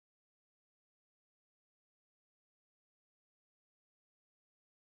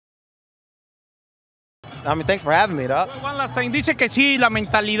I mean, thanks for having me, dog. One last thing. Dice que sí, la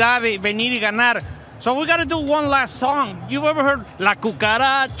mentalidad de venir y ganar. So we got to do one last song. You ever heard La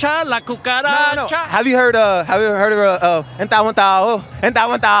Cucaracha, La Cucaracha? No. Have you heard of Entawantao?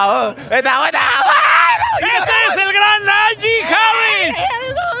 Entawantao? Entawantao? ¡Este es el gran Najee Harris!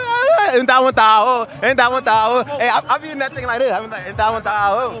 Entawantao? Entawantao? Hey, I'm using that thing like this. I'm like,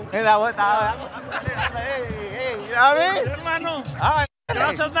 Entawantao? Entawantao? Hey, you know what I mean? Hermano. All right.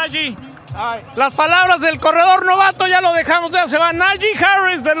 Gracias, Najee. Las palabras del corredor novato ya lo dejamos, ya se va Najee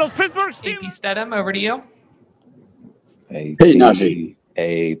Harris de los Pittsburgh Steelers. AP Stedham, over to you. Hey, Najee.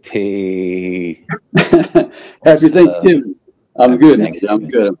 AP. Happy Thanksgiving. I'm good, Najee. I'm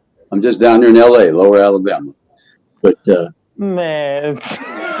good. I'm just down here in LA, Lower Alabama. But man.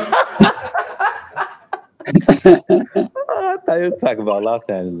 I thought you were talking about Los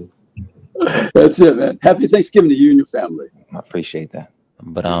Angeles. That's it, man. Happy Thanksgiving to you and your family. I appreciate that.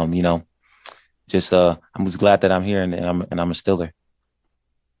 But you know, just I'm just glad that I'm here and I'm a Steeler.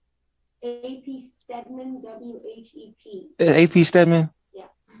 AP Stedman, WHEP. AP Stedman? Yeah.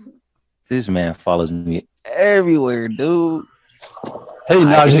 This man follows me everywhere, dude. Hey,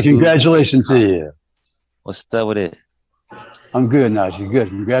 Najee, congratulations to you. What's up with it? I'm good, Najee. Good.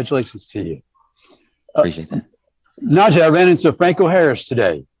 Congratulations to you. Appreciate that. Najee, I ran into Franco Harris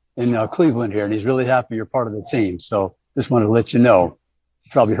today in Cleveland here, and he's really happy you're part of the team. So just wanted to let you know.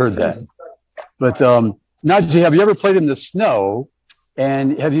 You probably heard that. But Najee, have you ever played in the snow?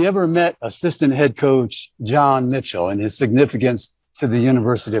 And have you ever met assistant head coach John Mitchell and his significance to the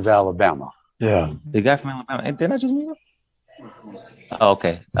University of Alabama? Yeah. The guy from Alabama. And didn't I just meet him? Oh,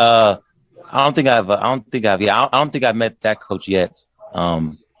 okay. I don't think I've met that coach yet.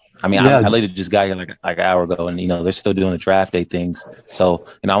 I mean, I later just got here like an hour ago, and you know they're still doing the draft day things. So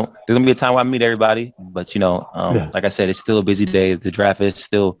you know, there's gonna be a time where I meet everybody, but you know, like I said, it's still a busy day. The draft is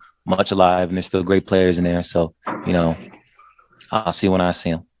still much alive, and there's still great players in there. So you know, I'll see when I see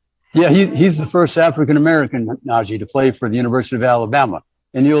him. Yeah, he's the first African American, Najee, to play for the University of Alabama,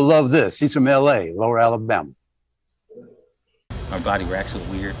 and you'll love this. He's from LA, Lower Alabama. My body reacts so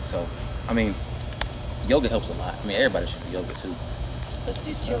weird, so I mean, yoga helps a lot. I mean, everybody should do yoga too. Let's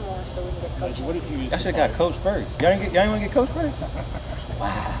do two more so we can get coach. What if you? I should have got coach first. Y'all ain't want to get coach first?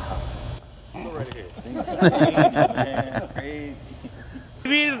 Wow. Go right ahead.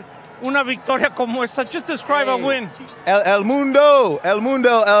 Crazy. Una victoria como esta. Just describe a win. El Mundo, El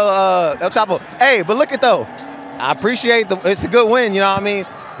Chapo. Hey, but look at though. I appreciate it's a good win. You know what I mean?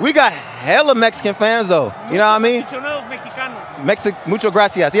 We got hella Mexican fans though. You know what I mean? Mucho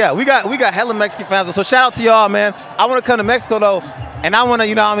gracias. Yeah, we got hella Mexican fans though. So shout out to y'all, man. I want to come to Mexico though, and I want to,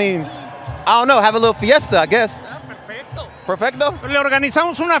 you know what I mean? I don't know, have a little fiesta, I guess. Perfecto. Le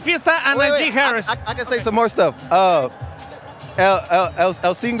organizamos una fiesta a Najee Harris. I can say some more stuff. El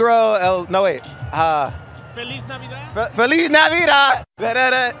Singro, no wait. Feliz Navidad. Feliz Navidad.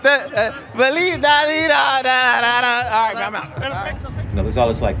 Feliz Navidad. All right, I'm out. Perfecto. You know, there's all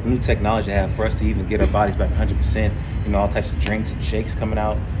this like new technology to have for us to even get our bodies back 100%. You know, all types of drinks and shakes coming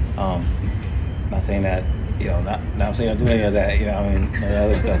out. Not saying that, you know, not saying I do any of that. You know, I mean,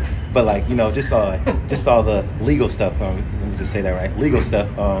 other stuff. But like, you know, just all the legal stuff. Let me just say that right. Legal stuff.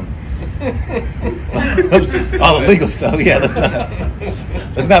 All the legal stuff. Yeah,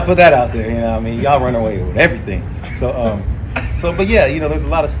 let's not put that out there. You know, I mean, y'all run away with everything. So, but yeah, you know, there's a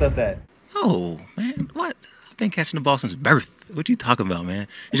lot of stuff that. Oh man, what? I've been catching the ball since birth. What you talking about, man?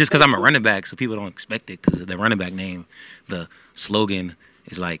 It's just because I'm a running back, so people don't expect it because of the running back name. The slogan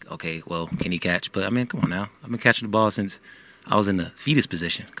is like, okay, well, can he catch? But I mean, come on now. I've been catching the ball since I was in the fetus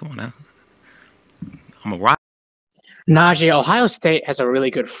position. Come on now. I'm a rock. Najee, Ohio State has a really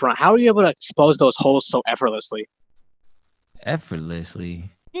good front. How are you able to expose those holes so effortlessly? Effortlessly?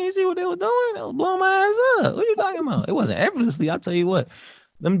 You didn't see what they were doing? They was blowing my ass up. What are you talking about? It wasn't effortlessly. I'll tell you what.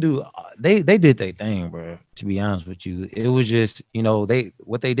 Them dude, they did their thing, bro. To be honest with you, it was just, you know,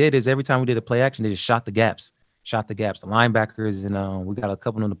 what they did is every time we did a play action, they just shot the gaps. The linebackers, and we got a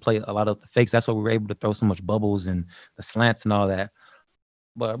couple of them to play a lot of the fakes. That's why we were able to throw so much bubbles and the slants and all that.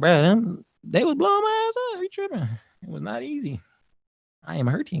 But bro, they was blowing my ass up. You tripping? It was not easy. I am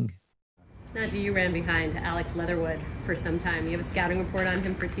hurting. Najee, you ran behind Alex Leatherwood for some time. You have a scouting report on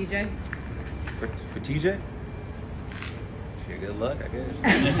him for TJ? For TJ? Sure, good luck, I guess.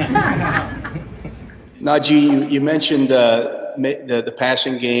 Najee, you mentioned the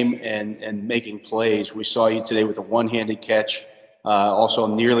passing game and making plays. We saw you today with a one-handed catch. Also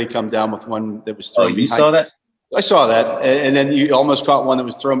nearly come down with one that was thrown behind. You saw that? I saw that. And then you almost caught one that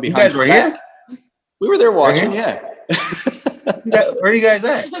was thrown behind. You guys were here? We were there watching, yeah. Where are you guys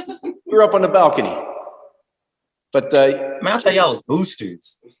at? We were up on the balcony. But man, I thought y'all was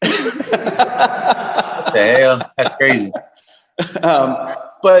boosters. The hell? That's crazy.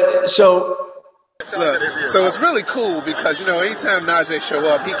 But so. Look, so it's really cool because, you know, anytime Najee show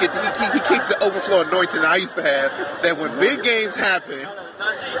up, he keeps the overflow anointing I used to have, that when big games happen,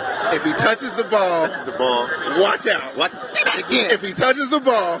 if he touches the ball, watch out. Say that again. If he touches the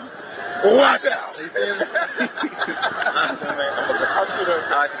ball, watch out.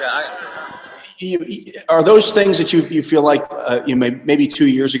 Are those things that you feel like maybe 2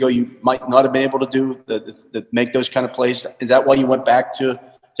 years ago you might not have been able to do, that make those kind of plays? Is that why you went back to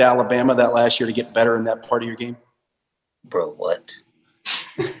Alabama that last year to get better in that part of your game? Bro, what?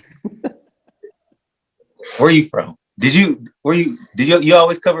 Where are you from? Did you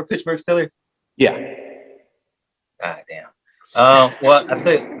always cover Pittsburgh Steelers? Yeah. God damn. Well,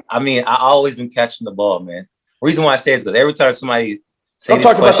 I always been catching the ball, man. Reason why I say it is because every time somebody say I'm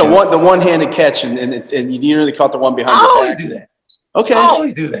talking about the one-handed catch, and you nearly caught the one behind. I always do that. Okay. I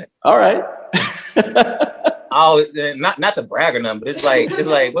always do that. All right. Not to brag or nothing, but it's like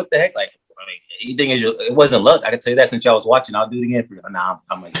what the heck? Like, I mean, you think it wasn't luck? I can tell you that since y'all was watching. I'll do it again for you. Nah,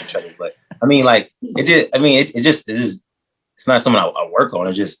 I'm gonna get in trouble. But I mean, like, it's not something I work on.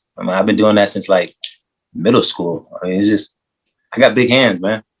 It's just, I've been doing that since like middle school. I mean, I got big hands,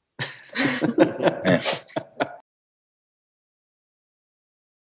 man.